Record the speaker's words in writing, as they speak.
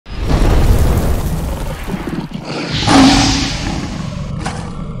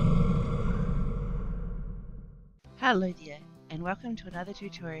Hello there, and welcome to another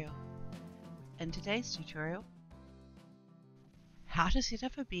tutorial. In today's tutorial, how to set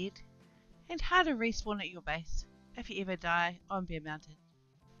up a bed and how to respawn at your base if you ever die on Bear Mountain.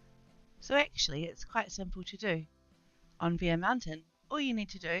 So actually it's quite simple to do. On Bear Mountain, all you need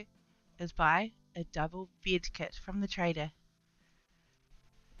to do is buy a double bed kit from the trader.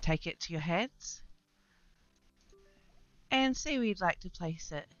 Take it to your hands and see where you'd like to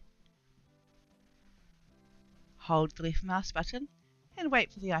place it. Hold the left mouse button and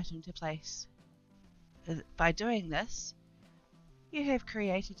wait for the item to place. By doing this, you have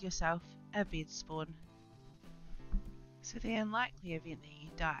created yourself a bed spawn. So the unlikely event that you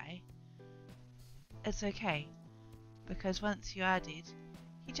die, it's okay, because once you are dead,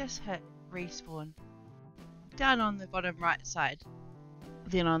 you just hit respawn. Down on the bottom right side,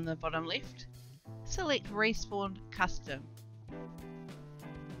 then on the bottom left, select Respawn Custom.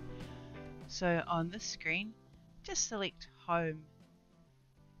 So on this screen, just select Home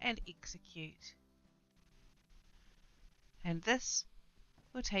and Execute. And this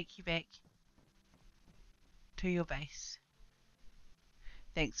will take you back to your base.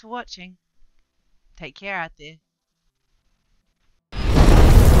 Thanks for watching. Take care out there.